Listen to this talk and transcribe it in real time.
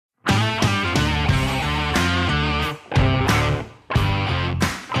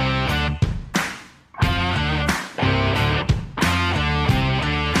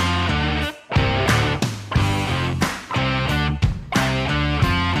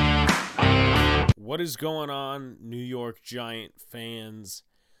What is going on, New York Giant fans?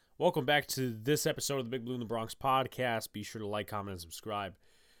 Welcome back to this episode of the Big Blue in the Bronx podcast. Be sure to like, comment, and subscribe.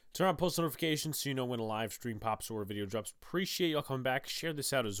 Turn on post notifications so you know when a live stream pops or a video drops. Appreciate y'all coming back. Share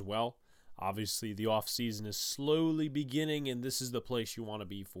this out as well. Obviously, the off season is slowly beginning, and this is the place you want to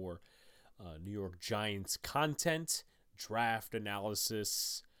be for New York Giants content, draft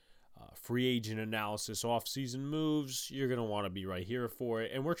analysis, free agent analysis, off-season moves. You're going to want to be right here for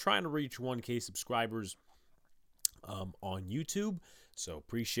it. And we're trying to reach 1K subscribers on YouTube, so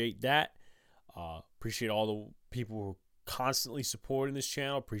appreciate that. Appreciate all the people who are constantly supporting this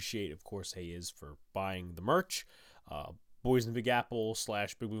channel. Appreciate, of course, Hayes for buying the merch. Boys in the Big Apple /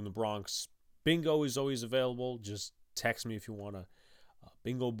 Big Blue in the Bronx. Bingo is always available. Just text me if you want a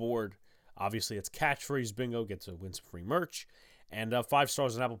bingo board. Obviously, it's catchphrase bingo. Get to win some free merch. And 5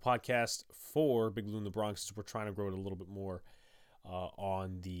 stars on Apple Podcast for Big Blue in the Bronx, as we're trying to grow it a little bit more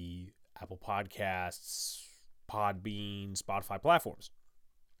on the Apple Podcasts, Podbean, Spotify platforms.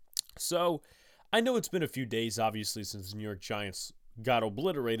 So I know it's been a few days, obviously, since the New York Giants got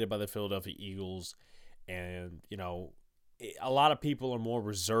obliterated by the Philadelphia Eagles. And, you know, a lot of people are more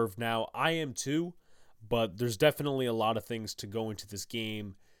reserved now. I am too, but there's definitely a lot of things to go into this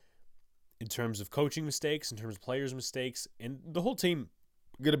game in terms of coaching mistakes, in terms of players' mistakes, and the whole team,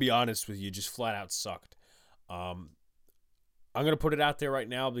 I'm going to be honest with you, just flat out sucked. I'm going to put it out there right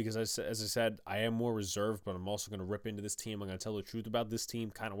now because, as I said, I am more reserved, but I'm also going to rip into this team. I'm going to tell the truth about this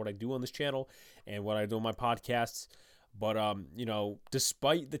team, kind of what I do on this channel and what I do on my podcasts. But, you know,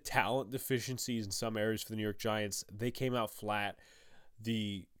 despite the talent deficiencies in some areas for the New York Giants, they came out flat.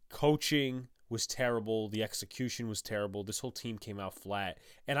 The coaching was terrible. The execution was terrible. This whole team came out flat.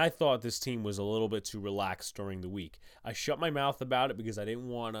 And I thought this team was a little bit too relaxed during the week. I shut my mouth about it because I didn't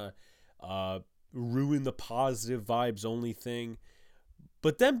want to ruin the positive vibes only thing.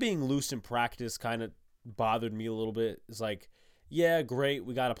 But them being loose in practice kind of bothered me a little bit. It's like, yeah, great,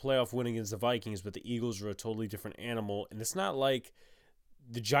 we got a playoff win against the Vikings, but the Eagles are a totally different animal. And it's not like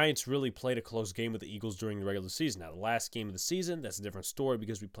the Giants really played a close game with the Eagles during the regular season. Now, the last game of the season, that's a different story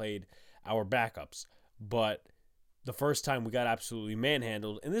because we played our backups. But the first time we got absolutely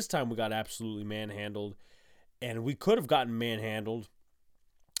manhandled, and this time we got absolutely manhandled. And we could have gotten manhandled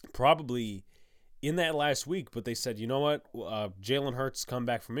probably in that last week, but they said, you know what, Jalen Hurts come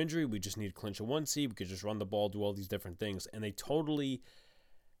back from injury. We just need to clinch a 1 seed. We could just run the ball, do all these different things. And they totally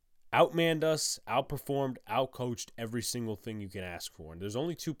outmanned us, outperformed, outcoached every single thing you can ask for. And there's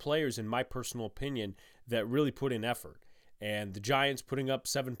only 2 players, in my personal opinion, that really put in effort. And the Giants putting up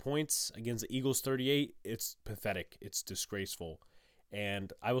 7 points against the Eagles 38, it's pathetic. It's disgraceful.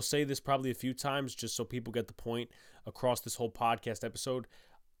 And I will say this probably a few times just so people get the point across this whole podcast episode.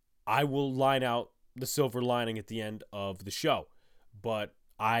 I will line out the silver lining at the end of the show. But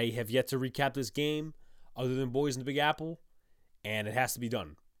I have yet to recap this game other than Boys in the Big Apple, and it has to be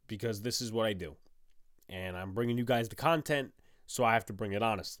done because this is what I do. And I'm bringing you guys the content, so I have to bring it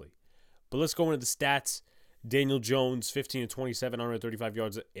honestly. But let's go into the stats. Daniel Jones, 15 of 27, 135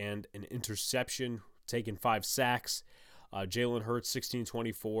 yards and an interception, taking 5 sacks. Jalen Hurts, 16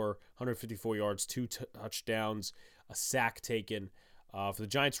 24, 154 yards, 2 touchdowns, a sack taken. For the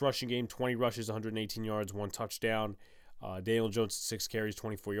Giants rushing game, 20 rushes, 118 yards, 1 touchdown. Daniel Jones, 6 carries,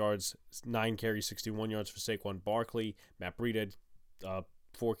 24 yards, 9 carries, 61 yards for Saquon Barkley. Matt Breida,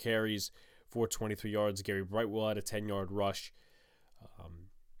 4 carries, 423 yards. Gary Brightwell had a 10-yard rush.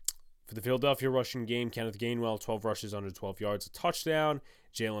 For the Philadelphia rushing game, Kenneth Gainwell, 12 rushes, under 12 yards, a touchdown.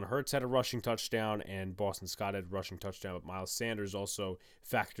 Jalen Hurts had a rushing touchdown, and Boston Scott had a rushing touchdown. But Miles Sanders also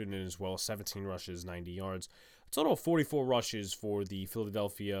factored in as well, 17 rushes, 90 yards. A total of 44 rushes for the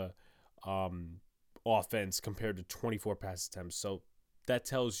Philadelphia offense compared to 24 pass attempts. So that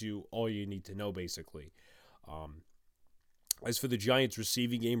tells you all you need to know, basically. As for the Giants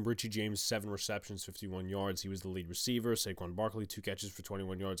receiving game, Richie James, 7 receptions, 51 yards. He was the lead receiver. Saquon Barkley, 2 catches for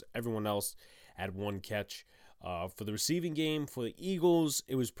 21 yards. Everyone else had 1 catch. For the receiving game, for the Eagles,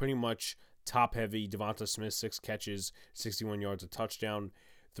 it was pretty much top-heavy. Devonta Smith, 6 catches, 61 yards, a touchdown.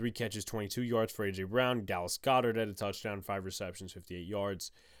 3 catches, 22 yards for A.J. Brown. Dallas Goedert had a touchdown, 5 receptions, 58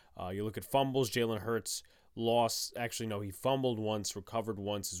 yards. You look at fumbles, Jalen Hurts lost. Actually, no, he fumbled once, recovered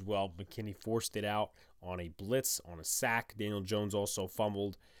once as well. McKinney forced it out on a blitz, on a sack. Daniel Jones also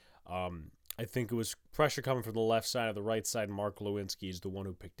fumbled. I think it was pressure coming from the left side or the right side. Mark Lewinsky is the one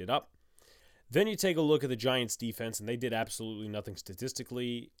who picked it up. Then you take a look at the Giants' defense, and they did absolutely nothing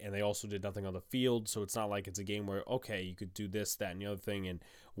statistically, and they also did nothing on the field. So it's not like it's a game where, okay, you could do this, that, and the other thing and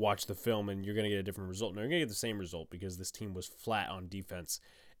watch the film, and you're going to get a different result. No, you're going to get the same result because this team was flat on defense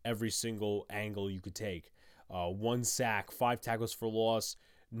every single angle you could take. 1 sack, 5 tackles for loss,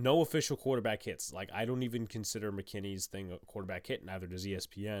 No official quarterback hits. Like, I don't even consider McKinney's thing a quarterback hit, neither does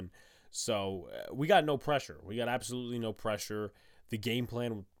ESPN. So we got no pressure. We got absolutely no pressure. The game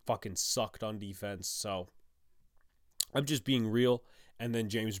plan fucking sucked on defense. So I'm just being real. And then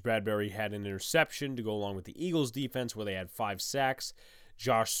James Bradberry had an interception to go along with the Eagles defense where they had 5 sacks.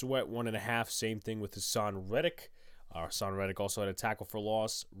 Josh Sweat, 1.5. Same thing with Hassan Reddick. Hassan Reddick also had a tackle for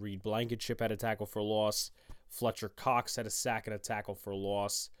loss. Reed Blankenship had a tackle for loss. Fletcher Cox had a sack and a tackle for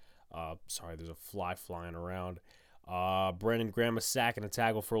loss. Sorry, there's a fly flying around. Brandon Graham, a sack and a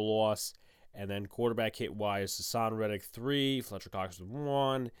tackle for loss. And then quarterback hit-wise, Hassan Reddick, 3. Fletcher Cox with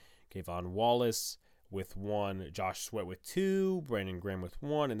 1. Kayvon Wallace with 1. Josh Sweat with 2. Brandon Graham with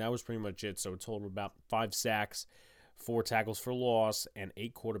 1. And that was pretty much it. So a total of about 5 sacks, 4 tackles for loss, and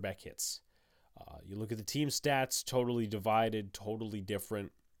 8 quarterback hits. You look at the team stats, totally divided, totally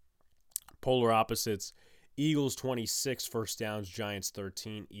different. Polar opposites. Eagles 26 first downs, Giants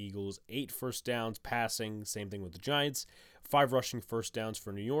 13. Eagles 8 first downs passing, same thing with the Giants. 5 rushing first downs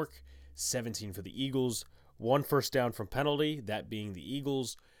for New York, 17 for the Eagles. 1 first down from penalty, that being the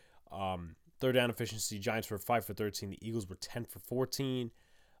Eagles. Third down efficiency, Giants were 5 for 13. The Eagles were 10 for 14.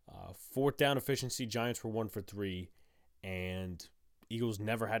 Fourth down efficiency, Giants were 1 for 3. And Eagles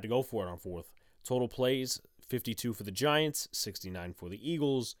never had to go for it on fourth. Total plays, 52 for the Giants, 69 for the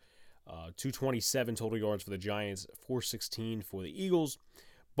Eagles. 227 total yards for the Giants, 416 for the Eagles.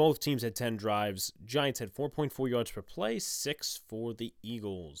 Both teams had 10 drives. Giants had 4.4 yards per play, 6 for the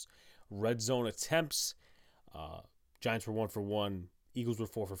Eagles. Red zone attempts, Giants were 1 for 1. Eagles were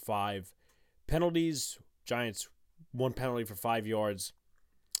 4 for 5. Penalties, Giants 1 penalty for 5 yards.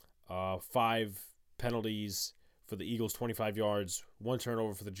 5 penalties for the Eagles, 25 yards. 1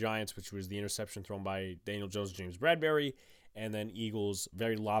 turnover for the Giants, which was the interception thrown by Daniel Jones and James Bradberry. And then Eagles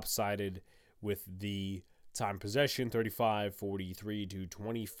very lopsided with the time possession, 35-43 to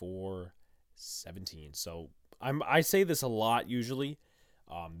 24-17. So I say this a lot usually.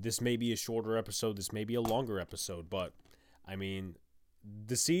 This may be a shorter episode. This may be a longer episode. But, I mean,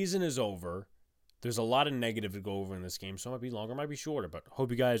 the season is over. There's a lot of negative to go over in this game. So it might be longer, it might be shorter. But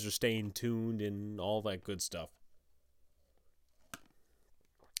hope you guys are staying tuned and all that good stuff.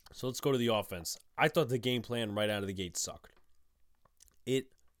 So let's go to the offense. I thought the game plan right out of the gate sucked. It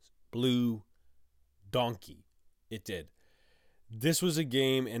blew donkey. It did. This was a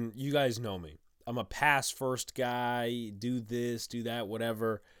game, and you guys know me. I'm a pass-first guy, do this, do that,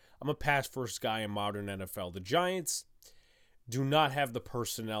 whatever. I'm a pass-first guy in modern NFL. The Giants do not have the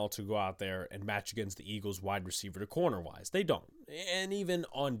personnel to go out there and match against the Eagles wide receiver to corner-wise. They don't. And even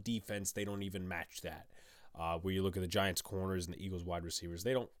on defense, they don't even match that. Where you look at the Giants corners and the Eagles wide receivers,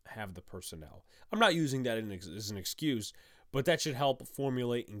 they don't have the personnel. I'm not using that as an excuse, but that should help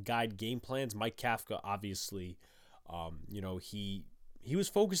formulate and guide game plans. Mike Kafka, obviously, he was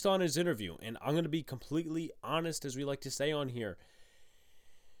focused on his interview, and I'm going to be completely honest, as we like to say on here.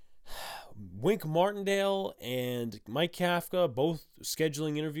 Wink Martindale and Mike Kafka both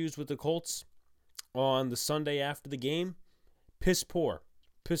scheduling interviews with the Colts on the Sunday after the game. Piss poor.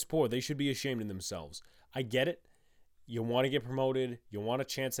 Piss poor. They should be ashamed of themselves. I get it. You want to get promoted. You want a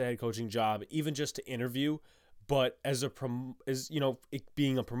chance at a head coaching job, even just to interview. But it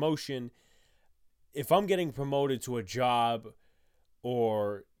being a promotion, if I'm getting promoted to a job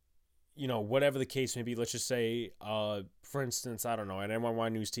or, whatever the case may be, let's just say, for instance, I don't know, at NYY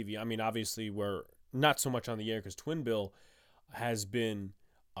News TV, I mean, obviously we're not so much on the air because Twin Bill has been,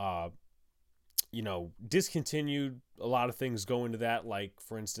 discontinued. A lot of things go into that. Like,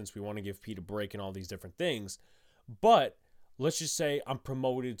 for instance, we want to give Pete a break and all these different things. But let's just say I'm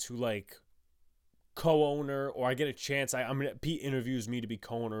promoted to, like, co-owner, or I get a chance. Pete interviews me to be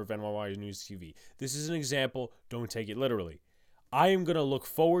co-owner of NYY News TV. This is an example. Don't take it literally. I am going to look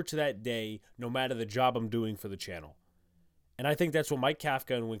forward to that day no matter the job I'm doing for the channel. And I think that's what Mike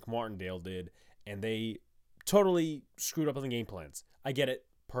Kafka and Wink Martindale did, and they totally screwed up on the game plans. I get it.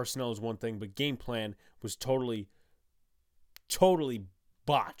 Personnel is one thing, but game plan was totally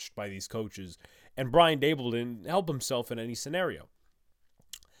botched by these coaches. And Brian Daboll didn't help himself in any scenario.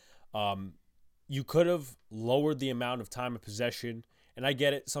 You could have lowered the amount of time of possession, and I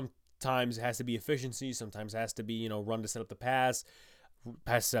get it. Sometimes it has to be efficiency. Sometimes it has to be, run to set up the pass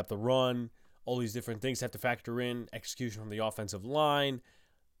to set up the run. All these different things have to factor in. Execution from the offensive line.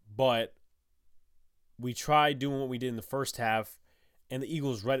 But we tried doing what we did in the first half, and the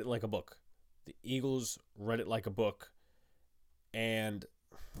Eagles read it like a book. And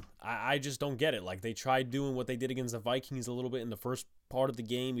I just don't get it. Like, they tried doing what they did against the Vikings a little bit in the first part of the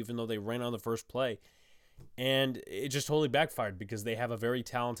game, even though they ran on the first play. And it just totally backfired because they have a very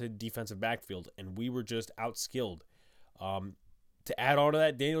talented defensive backfield, and we were just outskilled. to add on to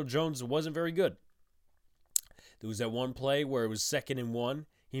that, Daniel Jones wasn't very good. There was that one play where it was 2nd and 1.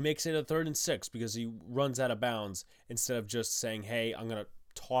 He makes it a 3rd and 6 because he runs out of bounds instead of just saying, hey, I'm going to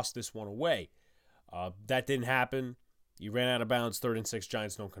toss this one away. That didn't happen. He ran out of bounds, 3rd and 6,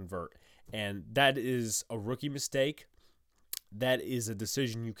 Giants don't convert. And that is a rookie mistake. That is a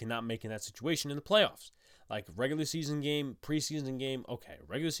decision you cannot make in that situation in the playoffs. Like regular season game, preseason game, okay.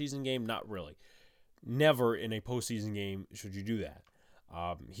 Regular season game, not really. Never in a postseason game should you do that.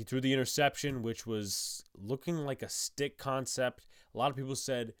 He threw the interception, which was looking like a stick concept. A lot of people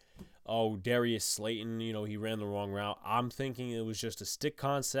said, oh, Darius Slayton, he ran the wrong route. I'm thinking it was just a stick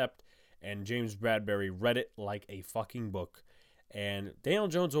concept, and James Bradbury read it like a fucking book. And Daniel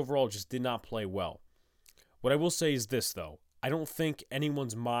Jones overall just did not play well. What I will say is this, though. I don't think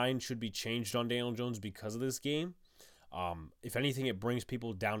anyone's mind should be changed on Daniel Jones because of this game. If anything, it brings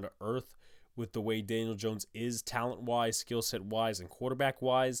people down to earth with the way Daniel Jones is talent-wise, skill set-wise, and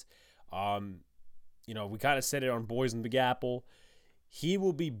quarterback-wise. We kind of said it on Boys in the Big Apple. He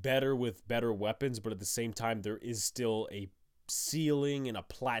will be better with better weapons, but at the same time, there is still a ceiling and a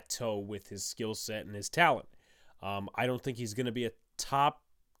plateau with his skill set and his talent. I don't think he's going to be a top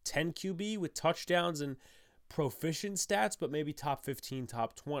 10 QB with touchdowns and proficient stats, but maybe top 15,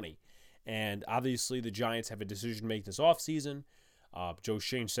 top 20. And obviously, the Giants have a decision to make this offseason. Joe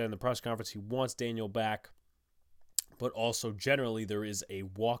Schoen said in the press conference he wants Daniel back, but also generally there is a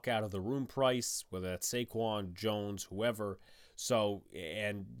walk out of the room price, whether that's Saquon, Jones, whoever. So,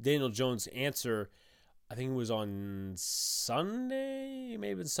 and Daniel Jones' answer, I think it was on Sunday, may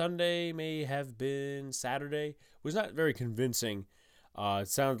have been Saturday, was not very convincing. It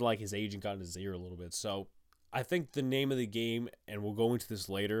sounded like his agent got in his ear a little bit. So, I think the name of the game, and we'll go into this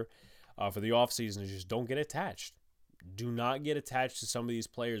later, for the offseason is just don't get attached. Do not get attached to some of these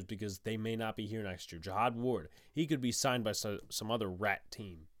players because they may not be here next year. Jihad Ward, he could be signed by some other rat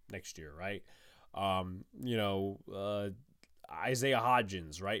team next year, right? Isaiah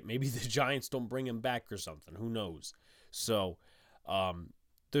Hodgins, right? Maybe the Giants don't bring him back or something. Who knows? So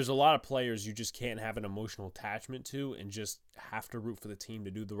there's a lot of players you just can't have an emotional attachment to and just have to root for the team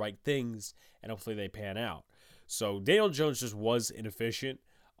to do the right things, and hopefully they pan out. So Daniel Jones just was inefficient.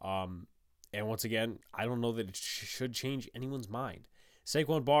 And once again, I don't know that it should change anyone's mind.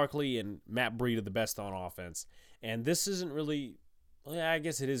 Saquon Barkley and Matt Breida are the best on offense. And this isn't really, I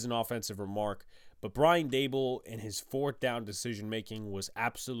guess it is an offensive remark, but Brian Daboll and his 4th down decision-making was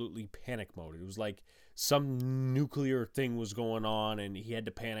absolutely panic mode. It was like some nuclear thing was going on, and he had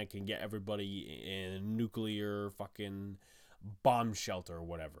to panic and get everybody in a nuclear fucking bomb shelter or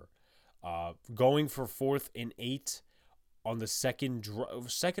whatever. Going for 4th and 8 on the second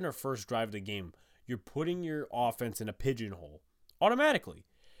or first drive of the game, you're putting your offense in a pigeonhole automatically.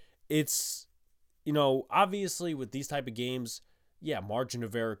 It's, obviously with these type of games, yeah, margin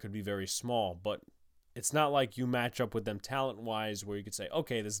of error could be very small, but it's not like you match up with them talent-wise where you could say,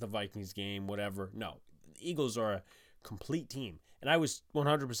 okay, this is the Vikings game, whatever. No, the Eagles are a complete team. And I was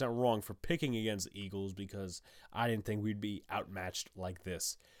 100% wrong for picking against the Eagles because I didn't think we'd be outmatched like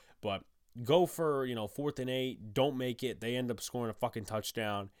this. But go for, 4th and 8, don't make it. They end up scoring a fucking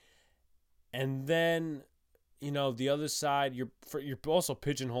touchdown. And then, the other side, you're also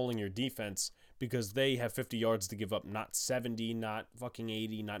pigeonholing your defense because they have 50 yards to give up, not 70, not fucking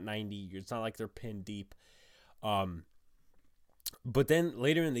 80, not 90. It's not like they're pinned deep. But then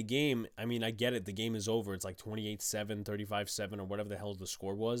later in the game, I get it. The game is over. It's like 28-7, 35-7, or whatever the hell the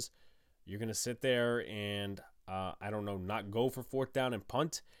score was. You're going to sit there and, not go for 4th down and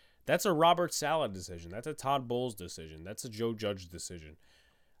punt. That's a Robert Saleh decision. That's a Todd Bowles decision. That's a Joe Judge decision.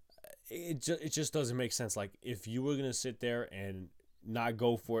 It just doesn't make sense. Like, if you were going to sit there and not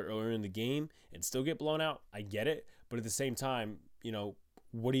go for it earlier in the game and still get blown out, I get it. But at the same time,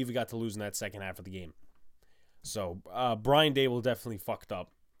 what do you got to lose in that second half of the game? So, Brian Daboll definitely fucked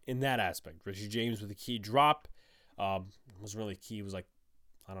up in that aspect. Richie James with a key drop. Wasn't really key. It was like,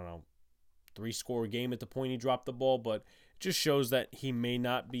 3-score game at the point he dropped the ball, but it just shows that he may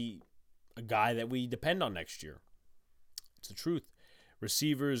not be a guy that we depend on next year. It's the truth.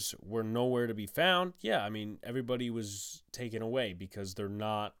 Receivers were nowhere to be found. Yeah, everybody was taken away because they're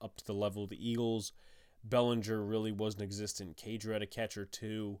not up to the level of the Eagles. Bellinger really wasn't existent. Cager had a catch or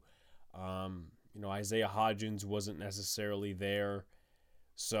two. Isaiah Hodgins wasn't necessarily there.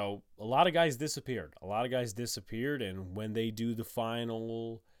 So a lot of guys disappeared. And when they do the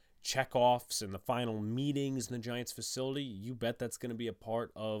final checkoffs and the final meetings in the Giants facility, you bet that's going to be a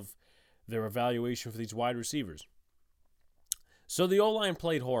part of their evaluation for these wide receivers. So the O-line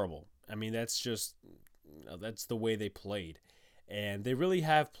played horrible. That's just, that's the way they played. And they really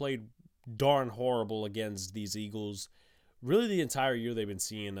have played darn horrible against these Eagles really the entire year they've been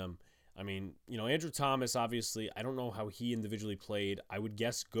seeing them. I mean, Andrew Thomas, obviously, I don't know how he individually played. I would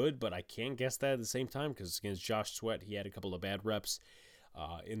guess good, but I can't guess that at the same time because against Josh Sweat, he had a couple of bad reps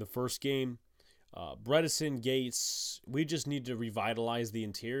in the first game. Bredesen, Gates, we just need to revitalize the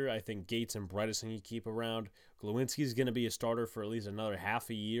interior. I think Gates and Bredesen you keep around. Glowinski's going to be a starter for at least another half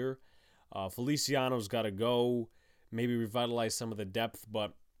a year. Feliciano's got to go. Maybe revitalize some of the depth,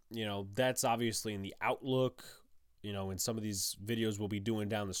 but, that's obviously in the outlook, in some of these videos we'll be doing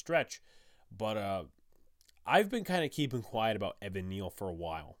down the stretch. But I've been kind of keeping quiet about Evan Neal for a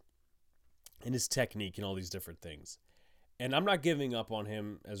while and his technique and all these different things. And I'm not giving up on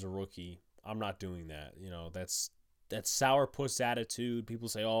him as a rookie. I'm not doing that. That's sourpuss attitude. People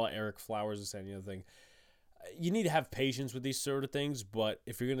say, oh, Eric Flowers, this and the other thing. You need to have patience with these sort of things, but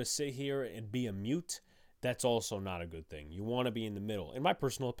if you're going to sit here and be a mute, that's also not a good thing. You want to be in the middle, in my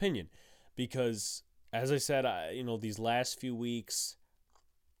personal opinion, because, as I said, these last few weeks,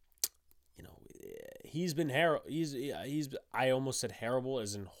 he's been I almost said terrible,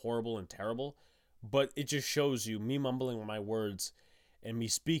 as in horrible and terrible, but it just shows you, me mumbling my words and me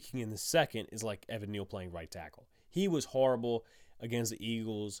speaking in the second is like Evan Neal playing right tackle. He was horrible against the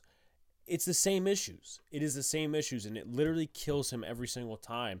Eagles. It's the same issues. It is the same issues, and it literally kills him every single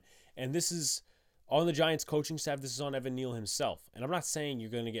time. And this is on the Giants coaching staff. This is on Evan Neal himself. And I'm not saying you're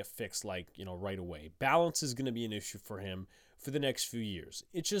going to get fixed right away. Balance is going to be an issue for him for the next few years.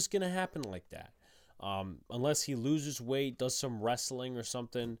 It's just going to happen like that. Unless he loses weight, does some wrestling or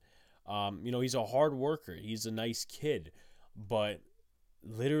something. He's a hard worker. He's a nice kid. But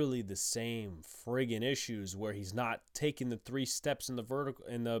literally the same friggin' issues where he's not taking the 3 steps in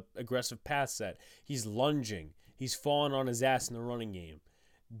the aggressive pass set. He's lunging. He's falling on his ass in the running game.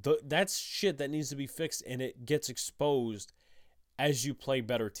 That's shit that needs to be fixed, and it gets exposed as you play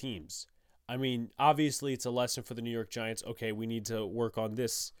better teams. I mean, obviously it's a lesson for the New York Giants. Okay, we need to work on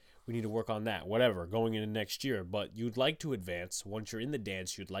this. We need to work on that. Whatever, going into next year. But you'd like to advance. Once you're in the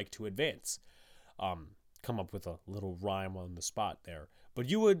dance, you'd like to advance. Come up with a little rhyme on the spot there. But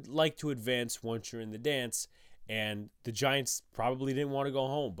you would like to advance once you're in the dance, and the Giants probably didn't want to go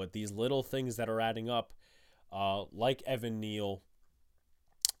home. But these little things that are adding up, like Evan Neal,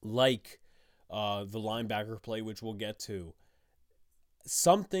 like the linebacker play, which we'll get to,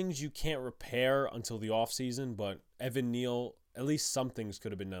 some things you can't repair until the offseason, but Evan Neal, at least some things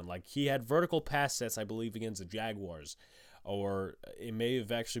could have been done. Like he had vertical pass sets, I believe, against the Jaguars. Or it may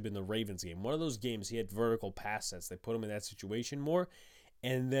have actually been the Ravens game. One of those games, he had vertical pass sets. They put him in that situation more.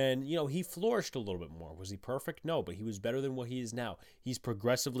 And then, he flourished a little bit more. Was he perfect? No, but he was better than what he is now. He's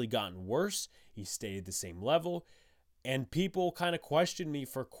progressively gotten worse. He stayed at the same level. And people kind of questioned me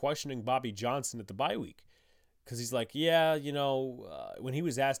for questioning Bobby Johnson at the bye week. Because he's like, yeah, when he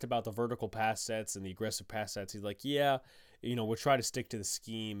was asked about the vertical pass sets and the aggressive pass sets, he's like, yeah, we'll try to stick to the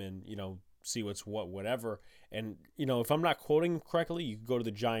scheme and, see what's what, whatever. And, if I'm not quoting him correctly, you can go to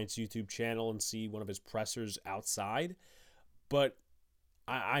the Giants YouTube channel and see one of his pressers outside. But,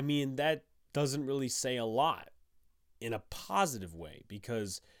 I mean, that doesn't really say a lot in a positive way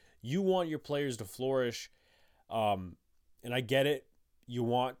because you want your players to flourish. And I get it. You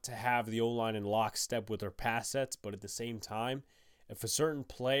want to have the O-line in lockstep with their pass sets, but at the same time, if a certain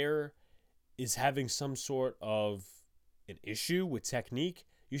player is having some sort of an issue with technique,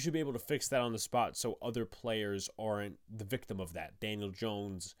 you should be able to fix that on the spot so other players aren't the victim of that. Daniel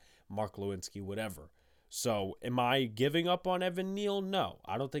Jones, Mark Lewinsky, whatever. So am I giving up on Evan Neal? No,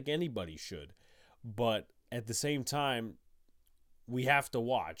 I don't think anybody should. But at the same time, we have to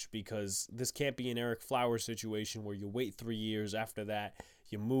watch because this can't be an Eric Flowers situation where you wait 3 years after that,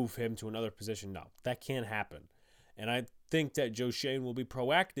 you move him to another position. No, that can't happen. And I think that Joe Schoen will be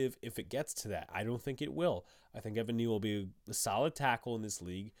proactive if it gets to that. I don't think it will. I think Evan Neal will be a solid tackle in this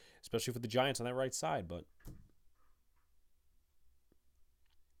league, especially for the Giants on that right side. But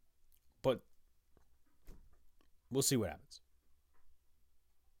we'll see what happens.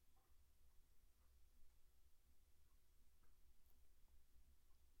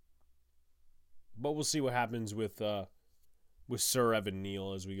 But we'll see what happens with Sir Evan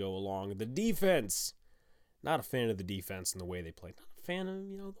Neal as we go along. The defense. Not a fan of the defense and the way they played. Not a fan of,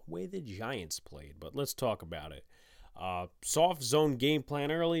 the way the Giants played. But let's talk about it. Soft zone game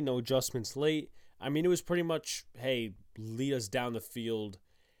plan early, no adjustments late. I mean, it was pretty much, hey, lead us down the field.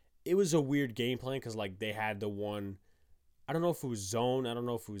 It was a weird game plan because, they had the one, I don't know if it was zone, I don't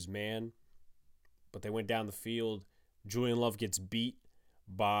know if it was man, but they went down the field. Julian Love gets beat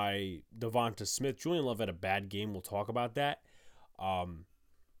by Devonta Smith. Julian Love had a bad game. We'll talk about that.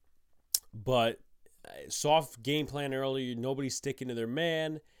 But soft game plan early. Nobody's sticking to their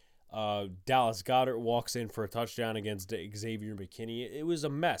man. Dallas Goedert walks in for a touchdown against Xavier McKinney. It was a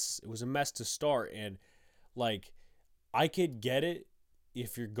mess. It was a mess to start. And, like, I could get it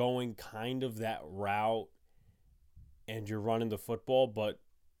if you're going kind of that route and you're running the football, but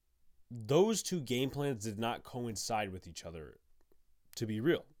those two game plans did not coincide with each other, to be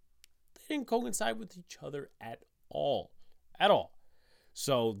real. They didn't coincide with each other at all. At all.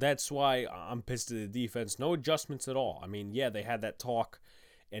 So that's why I'm pissed at the defense. No adjustments at all. I mean, yeah, they had that talk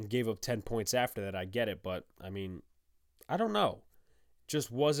and gave up 10 points after that. I get it. But, I mean, I don't know.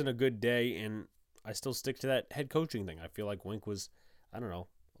 Just wasn't a good day, and I still stick to that head coaching thing. I feel like Wink was, I don't know,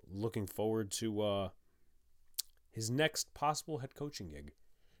 looking forward to his next possible head coaching gig.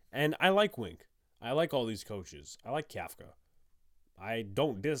 And I like Wink. I like all these coaches. I like Kafka. I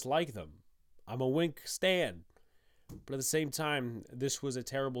don't dislike them. I'm a Wink stan. But at the same time, this was a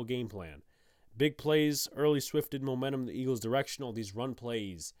terrible game plan. Big plays, early swifted momentum in the Eagles' direction, all these run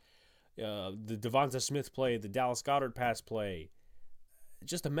plays, the Devonta Smith play, the Dallas Goedert pass play.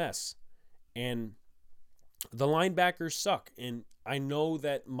 Just a mess. And the linebackers suck. And I know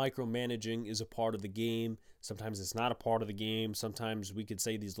that micromanaging is a part of the game. Sometimes it's not a part of the game. Sometimes we could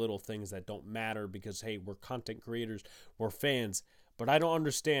say these little things that don't matter because, hey, we're content creators, we're fans. But I don't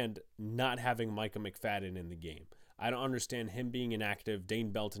understand not having Micah McFadden in the game. I don't understand him being inactive,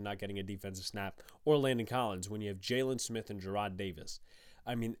 Dane Belton not getting a defensive snap, or Landon Collins when you have Jalen Smith and Gerard Davis.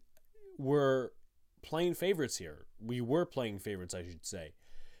 I mean, we're playing favorites here. We were playing favorites, I should say.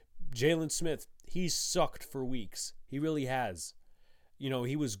 Jalen Smith, he's sucked for weeks. He really has. You know,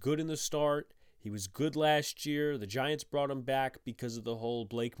 he was good in the start. He was good last year. The Giants brought him back because of the whole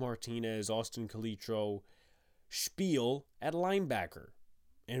Blake Martinez, Austin Calitro spiel at linebacker.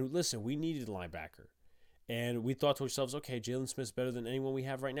 And listen, we needed a linebacker. And we thought to ourselves, okay, Jalen Smith's better than anyone we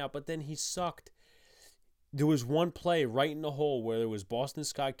have right now. But then he sucked. There was one play right in the hole where there was Boston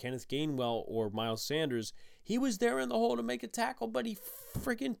Scott, Kenneth Gainwell, or Miles Sanders. He was there in the hole to make a tackle, but he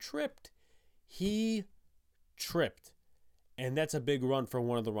freaking tripped. He tripped. And that's a big run for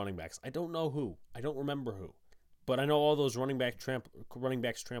one of the running backs. I don't know who. I don't remember who. But I know all those running backs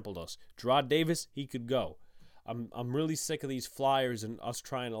trampled us. Gerard Davis, he could go. I'm really sick of these flyers and us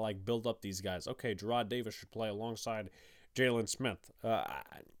trying to like build up these guys. Okay, Gerard Davis should play alongside Jalen Smith.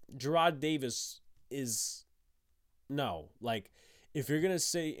 Gerard Davis is no. Like, if you're going to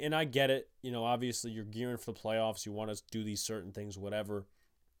say, and I get it, you know, obviously you're gearing for the playoffs. You want to do these certain things, whatever.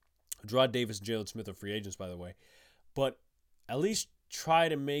 Gerard Davis and Jalen Smith are free agents, by the way. But at least try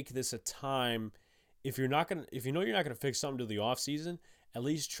to make this a time. If you know you're not gonna fix something to the offseason, at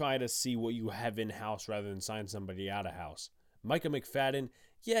least try to see what you have in house rather than sign somebody out of house. Micah McFadden,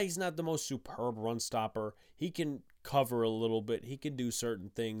 yeah, he's not the most superb run stopper. He can cover a little bit. He can do certain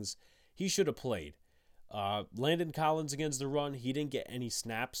things. He should have played. Landon Collins against the run, he didn't get any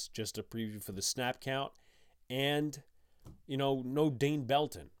snaps. Just a preview for the snap count, and no Dane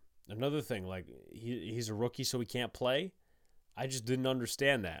Belton. Another thing, like he's a rookie, so he can't play. I just didn't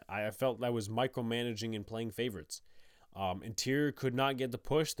understand that. I felt that was micromanaging and playing favorites. Interior could not get the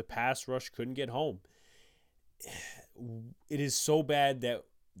push. The pass rush couldn't get home. It is so bad that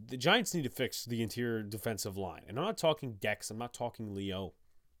the Giants need to fix the interior defensive line. And I'm not talking Dex. I'm not talking Leo.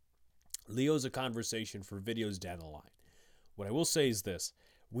 Leo's a conversation for videos down the line. What I will say is this.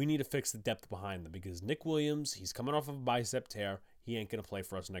 We need to fix the depth behind them because Nick Williams, he's coming off of a bicep tear. He ain't going to play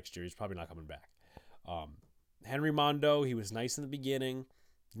for us next year. He's probably not coming back. Henry Mondo, he was nice in the beginning,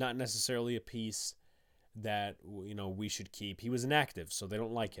 not necessarily a piece that we should keep. He was inactive, so they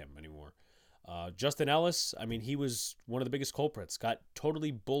don't like him anymore. Justin Ellis, I mean, he was one of the biggest culprits. Got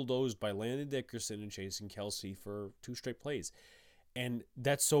totally bulldozed by Landon Dickerson and Jason Kelsey for 2 straight plays. And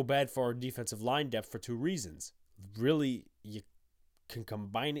that's so bad for our defensive line depth for 2 reasons. Really, you can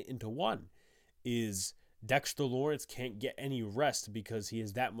combine it into one, is Dexter Lawrence can't get any rest because he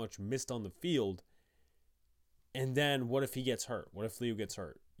is that much missed on the field. And then what if he gets hurt? What if Leo gets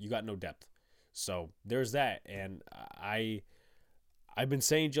hurt? You got no depth. So there's that. And I've been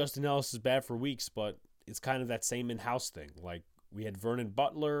saying Justin Ellis is bad for weeks, but it's kind of that same in-house thing. Like, we had Vernon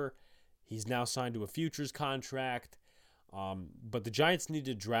Butler. He's now signed to a futures contract. But the Giants need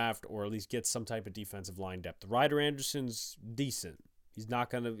to draft or at least get some type of defensive line depth. Ryder Anderson's decent. He's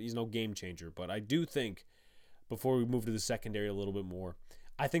no game changer. But I do think, before we move to the secondary a little bit more,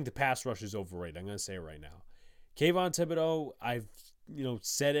 I think the pass rush is overrated. I'm going to say it right now. Kayvon Thibodeau, I've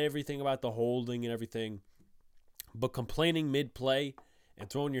said everything about the holding and everything, but complaining mid-play and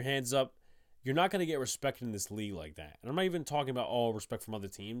throwing your hands up, you're not going to get respect in this league like that. And I'm not even talking about all respect from other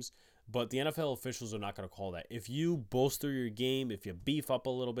teams, but the NFL officials are not going to call that. If you bolster your game, if you beef up a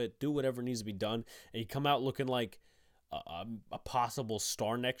little bit, do whatever needs to be done, and you come out looking like a possible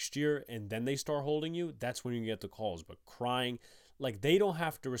star next year and then they start holding you, that's when you get the calls. But crying, like, they don't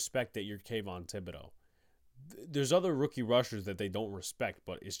have to respect that you're Kayvon Thibodeau. There's other rookie rushers that they don't respect,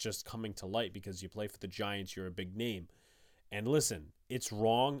 but it's just coming to light because you play for the Giants, you're a big name. And listen, it's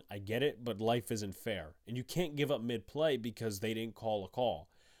wrong, I get it, but life isn't fair. And you can't give up mid-play because they didn't call a call.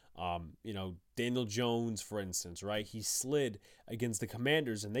 Daniel Jones, for instance, right? He slid against the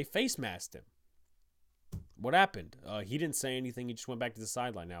Commanders and they face masked him. What happened? He didn't say anything. He just went back to the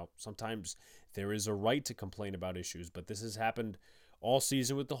sideline. Now, sometimes there is a right to complain about issues, but this has happened all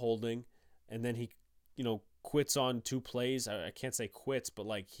season with the holding. And then he, quits on 2 plays. I can't say quits, but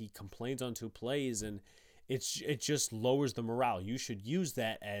like he complains on 2 plays, and it just lowers the morale. You should use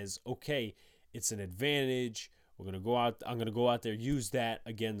that as, okay, it's an advantage. I'm going to go out there, use that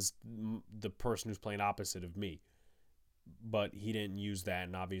against the person who's playing opposite of me. But he didn't use that,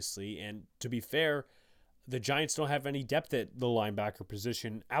 and obviously, and to be fair, the Giants don't have any depth at the linebacker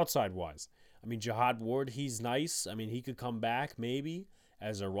position outside-wise. I mean, Jihad Ward, he's nice. I mean, he could come back maybe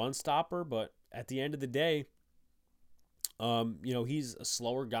as a run stopper, but at the end of the day, he's a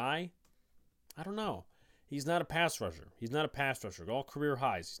slower guy. I don't know. He's not a pass rusher. All career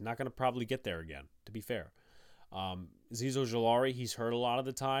highs. He's not going to probably get there again, to be fair. Azeez Ojulari, he's hurt a lot of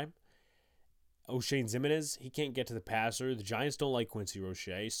the time. O'Shane Ximines, he can't get to the passer. The Giants don't like Quincy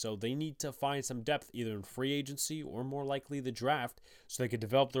Roche, so they need to find some depth either in free agency or more likely the draft so they could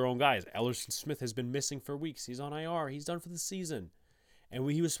develop their own guys. Ellerson Smith has been missing for weeks. He's on IR. He's done for the season. And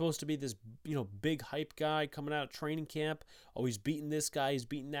he was supposed to be this, big hype guy coming out of training camp. Oh, he's beating this guy. He's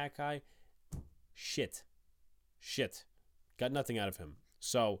beating that guy. Shit. Got nothing out of him.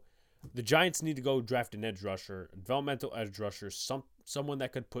 So the Giants need to go draft an edge rusher, a developmental edge rusher, someone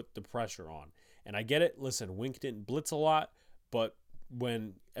that could put the pressure on. And I get it. Listen, Wink didn't blitz a lot, but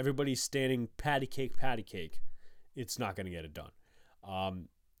when everybody's standing patty cake, it's not going to get it done.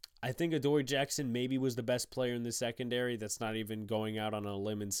 I think Adoree Jackson maybe was the best player in the secondary. That's not even going out on a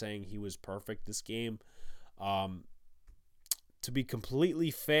limb and saying he was perfect this game. To be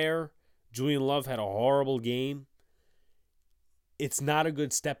completely fair, Julian Love had a horrible game. It's not a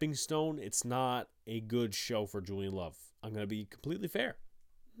good stepping stone. It's not a good show for Julian Love. I'm going to be completely fair.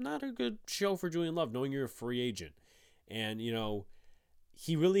 Not a good show for Julian Love, knowing you're a free agent. And,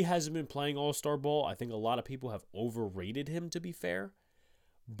 he really hasn't been playing all-star ball. I think a lot of people have overrated him, to be fair.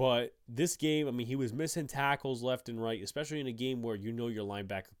 But this game, he was missing tackles left and right, especially in a game where your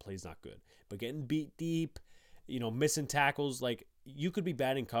linebacker play's not good. But getting beat deep, missing tackles, like, you could be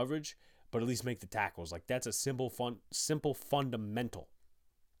bad in coverage, but at least make the tackles. Like, that's a simple fundamental.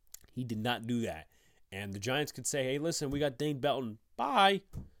 He did not do that. And the Giants could say, hey, listen, we got Dane Belton. Bye.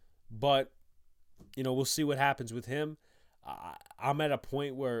 But, we'll see what happens with him. I'm at a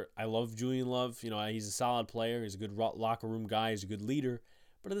point where I love Julian Love. He's a solid player. He's a good locker room guy. He's a good leader.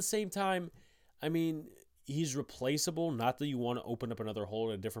 But at the same time, he's replaceable. Not that you want to open up another hole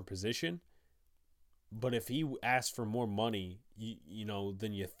in a different position. But if he asks for more money,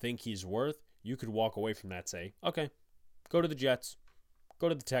 than you think he's worth, you could walk away from that, say, okay, go to the Jets, go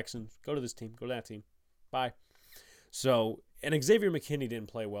to the Texans, go to this team, go to that team. Bye. So, and Xavier McKinney didn't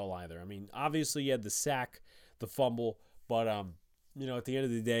play well either. Obviously he had the sack, the fumble, but, at the end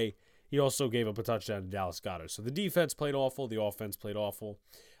of the day, he also gave up a touchdown to Dallas Goedert. So the defense played awful. The offense played awful.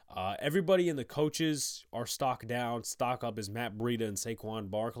 Everybody in the coaches are stock down. Stock up is Matt Breida and Saquon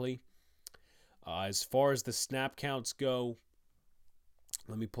Barkley. As far as the snap counts go,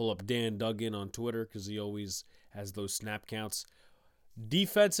 let me pull up Dan Duggan on Twitter because he always has those snap counts.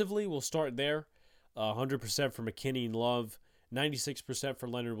 Defensively, we'll start there. 100% for McKinney and Love. 96% for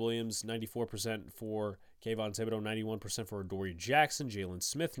Leonard Williams. 94% for Kayvon Thibodeau. 91% for Adoree Jackson. Jalen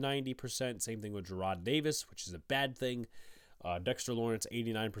Smith, 90%. Same thing with Gerard Davis, which is a bad thing. Dexter Lawrence,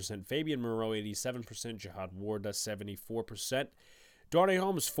 89%. Fabian Moreau, 87%. Jihad Ward, 74%. Darnay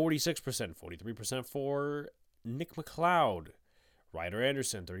Holmes, 46%. 43% for Nick McLeod. Ryder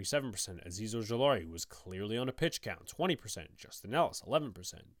Anderson, 37%. Azeez Ojulari, who was clearly on a pitch count, 20%. Justin Ellis,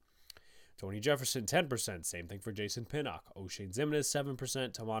 11%. Tony Jefferson, 10%. Same thing for Jason Pinnock. O'Shane Ximines,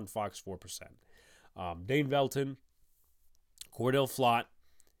 7%. Tamon Fox, 4%. Dane Belton, Cordell Flott,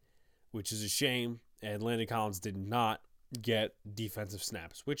 which is a shame. And Landon Collins did not get defensive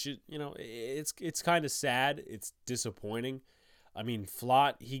snaps, which is, it's kind of sad. It's disappointing.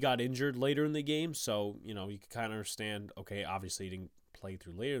 Flott, he got injured later in the game, so, you can kind of understand, okay, obviously he didn't play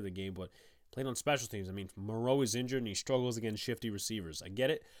through later in the game, but played on special teams. Moreau is injured, and he struggles against shifty receivers. I get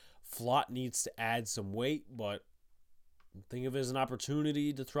it. Flott needs to add some weight, but think of it as an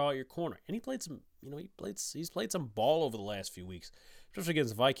opportunity to throw out your corner. And he played some, he's played some ball over the last few weeks, especially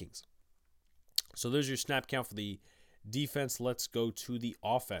against the Vikings. So there's your snap count for the Defense, let's go to the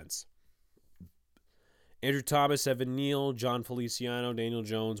offense. Andrew Thomas, Evan Neal, John Feliciano, Daniel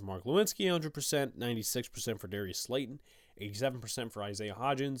Jones, Mark Lewinsky, 100%, 96% for Darius Slayton, 87% for Isaiah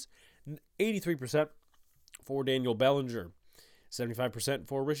Hodgins, 83% for Daniel Bellinger, 75%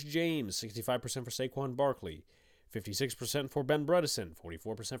 for Rich James, 65% for Saquon Barkley, 56% for Ben Bredeson,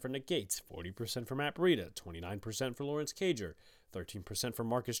 44% for Nick Gates, 40% for Matt Breida, 29% for Lawrence Cager, 13% for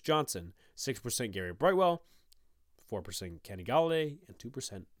Marcus Johnson, 6% Gary Brightwell, 4% Kenny Galladay, and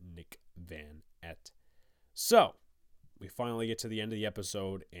 2% Nick Van Ett. So, we finally get to the end of the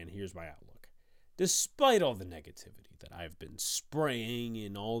episode, and here's my outlook. Despite all the negativity that I've been spraying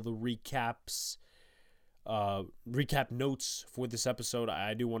in all the recap notes for this episode,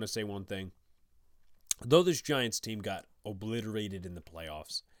 I do want to say one thing. Though this Giants team got obliterated in the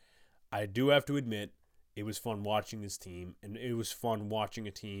playoffs, I do have to admit it was fun watching this team, and it was fun watching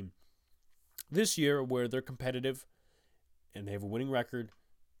a team this year where they're competitive and they have a winning record,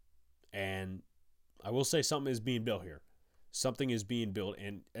 and I will say something is being built here. Something is being built,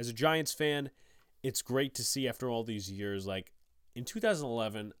 and as a Giants fan, it's great to see after all these years. Like, in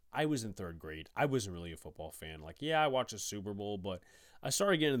 2011, I was in third grade. I wasn't really a football fan. Like, yeah, I watched the Super Bowl, but I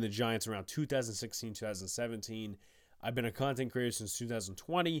started getting into the Giants around 2016, 2017. I've been a content creator since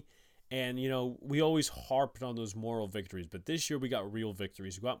 2020, and, we always harped on those moral victories, but this year we got real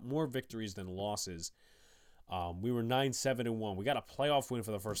victories. We got more victories than losses. We were 9-7-1. We got a playoff win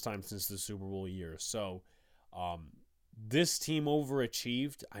for the first time since the Super Bowl year. So, this team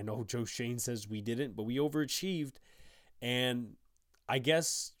overachieved. I know Joe Shane says we didn't, but we overachieved. And I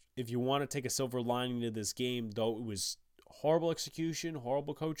guess if you want to take a silver lining to this game, though it was horrible execution,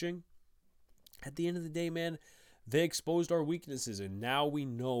 horrible coaching, at the end of the day, man, they exposed our weaknesses, and now we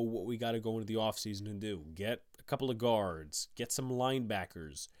know what we got to go into the offseason and do. Get a couple of guards, get some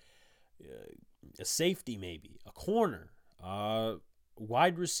linebackers, a safety maybe, a corner,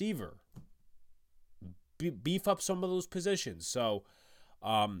 wide receiver, beef up some of those positions. So,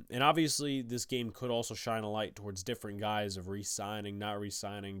 and obviously this game could also shine a light towards different guys of re-signing, not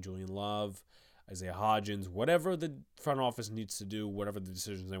re-signing, Julian Love, Isaiah Hodgins, whatever the front office needs to do, whatever the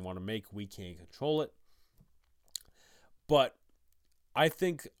decisions they want to make, we can't control it. But I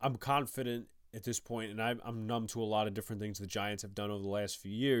think I'm confident at this point, and I'm numb to a lot of different things the Giants have done over the last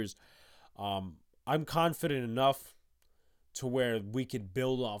few years. I'm confident enough to where we could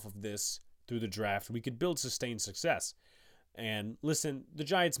build off of this through the draft. We could build sustained success. And listen, the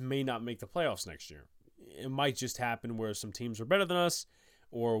Giants may not make the playoffs next year. It might just happen where some teams are better than us,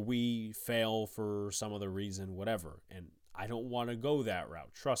 or we fail for some other reason, whatever. And I don't want to go that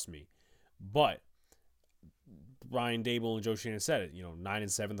route, trust me. But Brian Daboll and Joe Shane said it,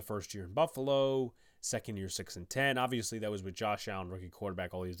 9-7 the first year in Buffalo, second year 6-10. Obviously, that was with Josh Allen, rookie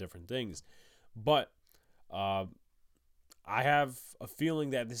quarterback, all these different things. But I have a feeling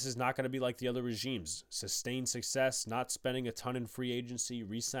that this is not going to be like the other regimes. Sustained success, not spending a ton in free agency,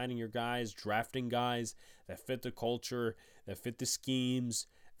 re-signing your guys, drafting guys that fit the culture, that fit the schemes,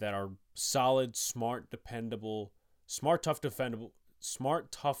 that are solid, smart, tough,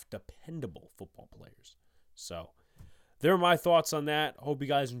 dependable football players. So, there are my thoughts on that. Hope you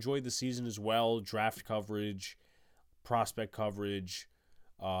guys enjoyed the season as well. Draft coverage, prospect coverage,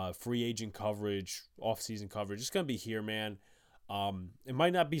 free agent coverage, off-season coverage. It's going to be here, man. It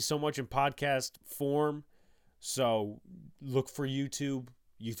might not be so much in podcast form, so look for YouTube.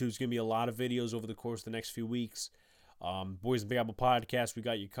 YouTube's going to be a lot of videos over the course of the next few weeks. Boys and Big Apple Podcast, we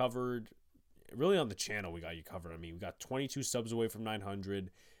got you covered. Really on the channel, we got you covered. I mean, we got 22 subs away from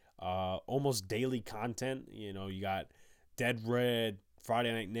 900. Almost daily content. You got Dead Red,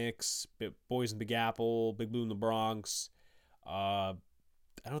 Friday Night Knicks, Boys and Big Apple, Big Blue in the Bronx. I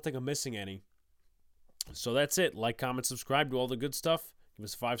don't think I'm missing any. So that's it. Like, comment, subscribe, do all the good stuff. Give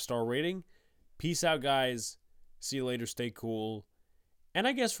us a 5-star rating. Peace out, guys. See you later. Stay cool. And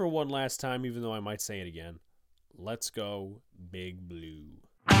I guess for one last time, even though I might say it again, let's go Big Blue.